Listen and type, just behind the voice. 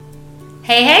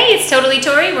Hey, it's Totally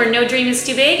Tori, where no dream is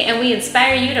too big, and we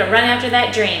inspire you to run after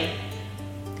that dream.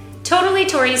 Totally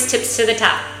Tori's Tips to the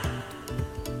Top.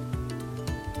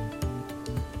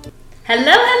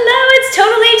 Hello, it's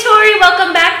Totally Tori.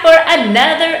 Welcome back for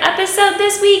another episode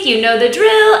this week. You know the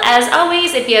drill. As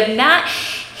always, if you have not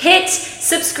hit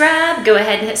subscribe, go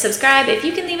ahead and hit subscribe. If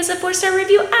you can leave us a 4-star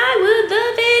review, I would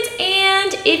love it.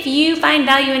 And if you find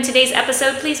value in today's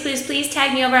episode, please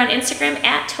tag me over on Instagram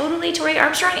at Totally Tori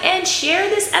Armstrong and share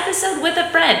this episode with a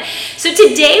friend. So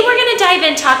today we're going to dive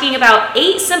in talking about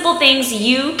 8 simple things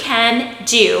you can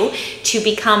do to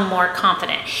become more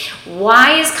confident.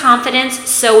 Why is confidence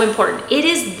so important? It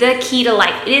is the key to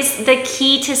life. It is the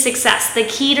key to success, the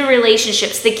key to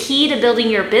relationships, the key to building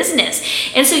your business.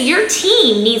 And so your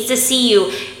team needs to see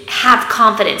you have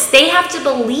confidence. They have to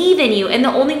believe in you. And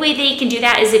the only way they can do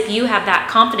that is if you have that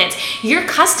confidence. Your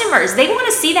customers, they want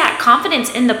to see that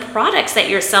confidence in the products that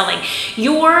you're selling.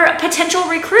 Your potential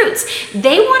recruits,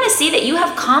 they want to see that you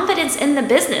have confidence in the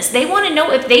business. They want to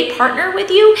know if they partner with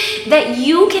you, that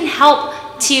you can help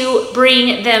to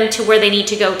bring them to where they need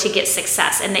to go to get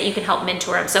success and that you can help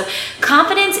mentor them. So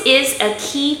confidence is a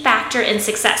key factor in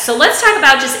success. So let's talk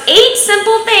about just 8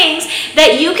 simple things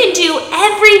that you can do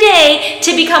every day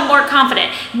to become more confident.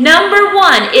 Number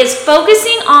 1 is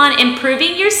focusing on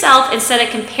improving yourself instead of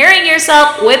comparing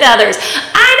yourself with others.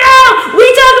 I know, we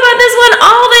talk about this one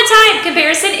all the time.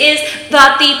 Comparison is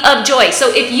the thief of joy.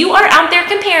 So if you are out there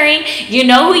comparing, you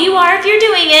know who you are if you're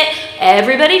doing it.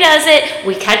 Everybody does it.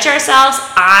 We catch ourselves.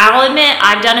 I'll admit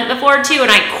I've done it before too,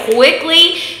 and I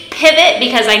quickly pivot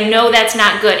because I know that's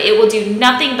not good. It will do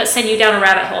nothing but send you down a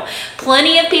rabbit hole.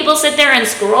 Plenty of people sit there and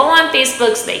scroll on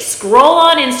Facebook, they scroll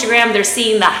on Instagram, they're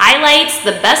seeing the highlights,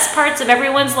 the best parts of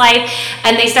everyone's life,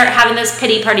 and they start having this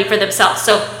pity party for themselves.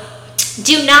 So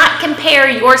do not compare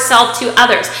yourself to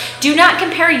others. Do not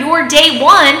compare your day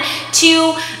 1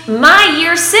 to my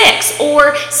year 6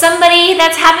 or somebody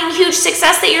that's having huge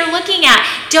success that you're looking at.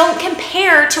 Don't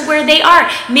compare to where they are.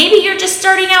 Maybe you're just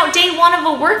starting out day 1 of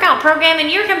a workout program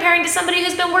and you're comparing to somebody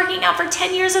who's been working out for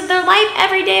 10 years of their life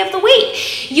every day of the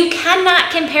week. You cannot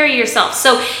compare yourself.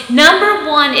 So number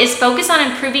 1 is focus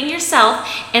on improving yourself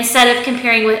instead of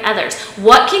comparing with others.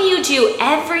 What can you do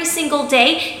every single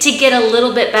day to get a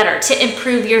little bit better, to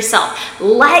improve yourself?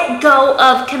 Let go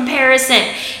of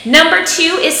comparison. Number 2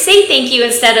 is say thank you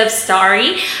instead of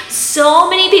sorry. So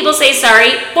many people say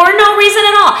sorry for no reason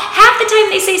at all. Half the time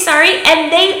they say sorry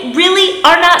and they really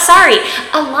are not sorry.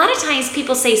 A lot of times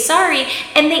people say sorry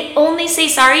and they only say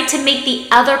sorry to make the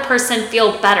other person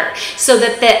feel better so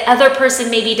that the other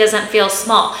person maybe doesn't feel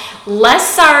small.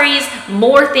 Less sorries,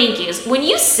 more thank yous. When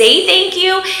you say thank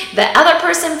you, the other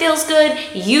person feels good,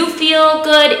 you feel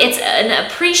good. It's an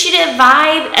appreciative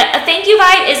vibe. A thank you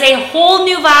vibe is a whole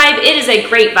new vibe. It is a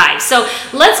great vibe. So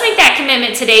let's make that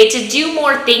commitment today to do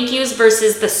more thank yous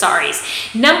versus the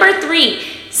sorries. Number 3,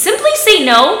 simply say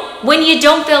no when you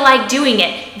don't feel like doing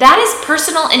it. That is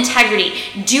personal integrity.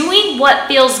 Doing what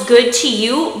feels good to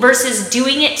you versus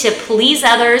doing it to please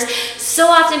others. So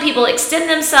often people extend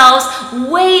themselves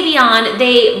way beyond.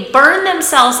 They burn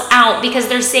themselves out because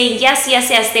they're saying yes.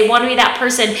 They want to be that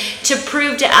person to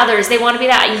prove to others. They want to be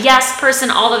that yes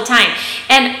person all the time.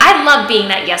 And I love being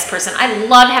that yes person. I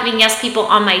love having yes people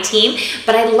on my team,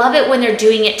 but I love it when they're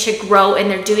doing it to grow and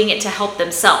they're doing it to help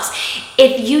themselves.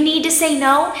 If you need to say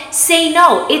no, say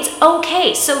no. It's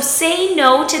okay. So say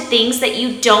no to things that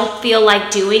you don't feel like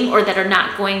doing or that are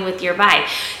not going with your vibe.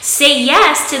 Say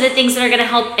yes to the things that are going to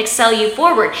help excel you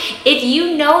forward. If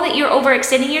you know that you're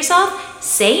overextending yourself,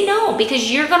 say no,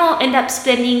 because you're going to end up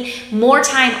spending more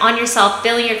time on yourself,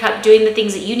 filling your cup, doing the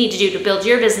things that you need to do to build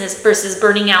your business versus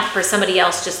burning out for somebody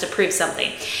else just to prove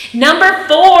something. Number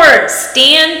 4,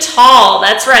 stand tall.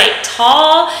 That's right,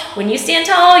 tall. When you stand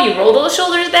tall, you roll those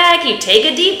shoulders back, you take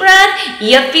a deep breath,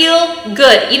 you feel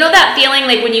good. You know that feeling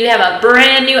like when you have a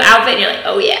brand new outfit and you're like,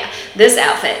 oh yeah, this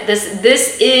outfit, this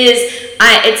is,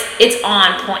 it's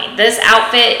on point. This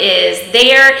outfit is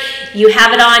there. You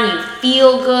have it on. You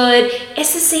feel good.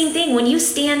 It's the same thing. When you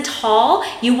stand tall,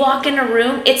 you walk in a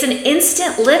room, it's an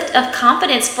instant lift of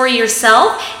confidence for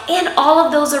yourself and all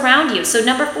of those around you. So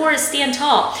number 4 is stand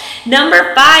tall.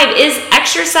 Number 5 is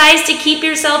exercise to keep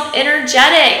yourself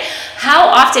energetic. How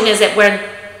often is it when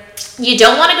you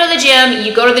don't want to go to the gym,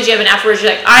 you go to the gym and afterwards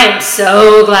you're like, I am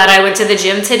so glad I went to the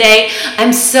gym today.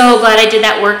 I'm so glad I did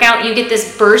that workout. You get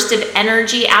this burst of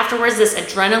energy afterwards, this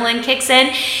adrenaline kicks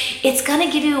in. It's going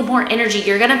to give you more energy.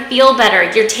 You're going to feel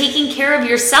better. You're taking care of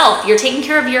yourself. You're taking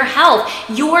care of your health,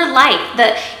 your life.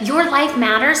 Your life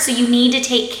matters, so you need to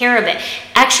take care of it.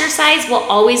 Exercise will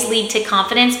always lead to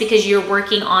confidence because you're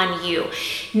working on you.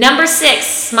 Number 6,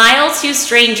 smile to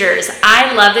strangers.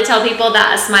 I love to tell people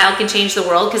that a smile can change the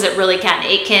world, because it really can.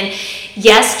 It can,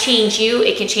 yes, change you.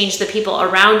 It can change the people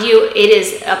around you. It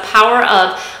is a power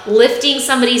of lifting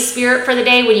somebody's spirit for the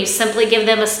day. When you simply give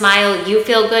them a smile, you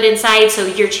feel good inside, so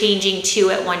you're changing 2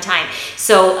 at one time.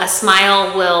 So a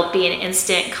smile will be an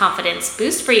instant confidence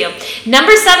boost for you.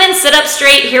 Number 7, sit up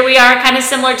straight. Here we are, kind of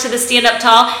similar to the stand up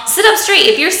tall. Sit up straight.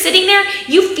 If you're sitting there,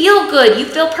 you feel good. You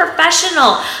feel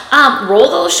professional. Roll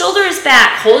those shoulders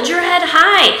back. Hold your head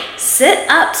high. Sit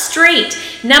up straight.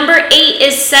 Number 8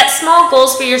 is set small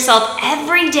goals for yourself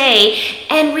every day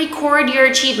and record your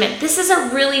achievement. This is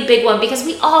a really big one, because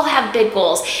we all have big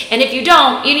goals. And if you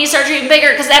don't, you need to start dreaming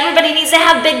bigger, because everybody needs to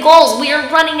have big goals. We are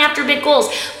running after big goals.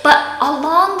 But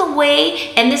along the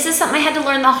way, and this is something I had to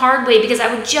learn the hard way, because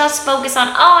I would just focus on,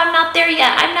 oh, I'm not there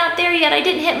yet. I'm not there yet. I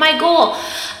didn't hit my goal.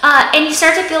 And you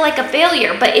start to feel like a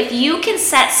failure. But if you can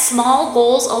set small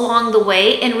goals along the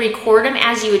way and record them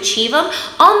as you achieve them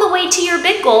on the way to your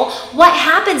big goal, what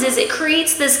happens is it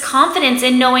creates this confidence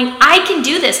in knowing, I can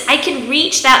do this. I can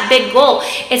reach that big goal.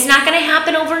 It's not going to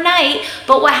happen overnight,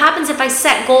 but what happens if I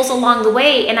set goals along the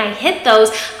way and I hit those,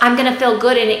 I'm going to feel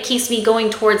good, and it keeps me going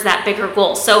towards that bigger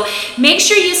goal. So make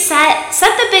sure you set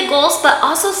the big goals, but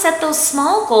also set those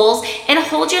small goals and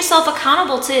hold yourself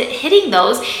accountable to hitting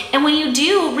those. And when you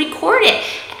do, record it.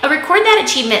 Record that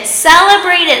achievement.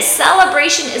 Celebrate it.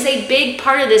 Celebration is a big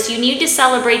part of this. You need to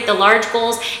celebrate the large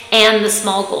goals and the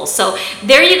small goals. So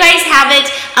there you guys have it.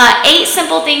 8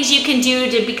 simple things you can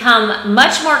do to become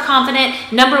much more confident.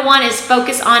 Number 1 is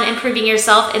focus on improving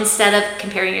yourself instead of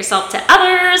comparing yourself to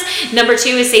others. Number 2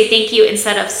 is say thank you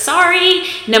instead of sorry.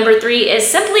 Number 3 is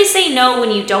simply say no when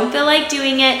you don't feel like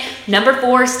doing it. Number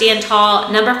 4, stand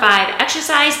tall. Number 5,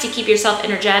 exercise to keep yourself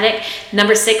energetic.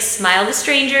 Number 6, smile to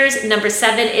strangers. Number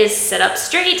 7 is sit up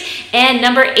straight. And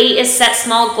number 8 is set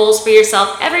small goals for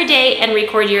yourself every day and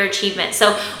record your achievement.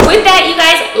 So with that, you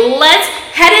guys, let's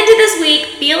head into this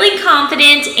week feeling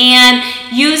confident and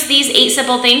use these 8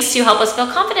 simple things to help us feel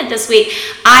confident this week.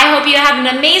 I hope you have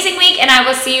an amazing week, and I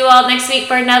will see you all next week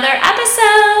for another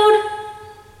episode.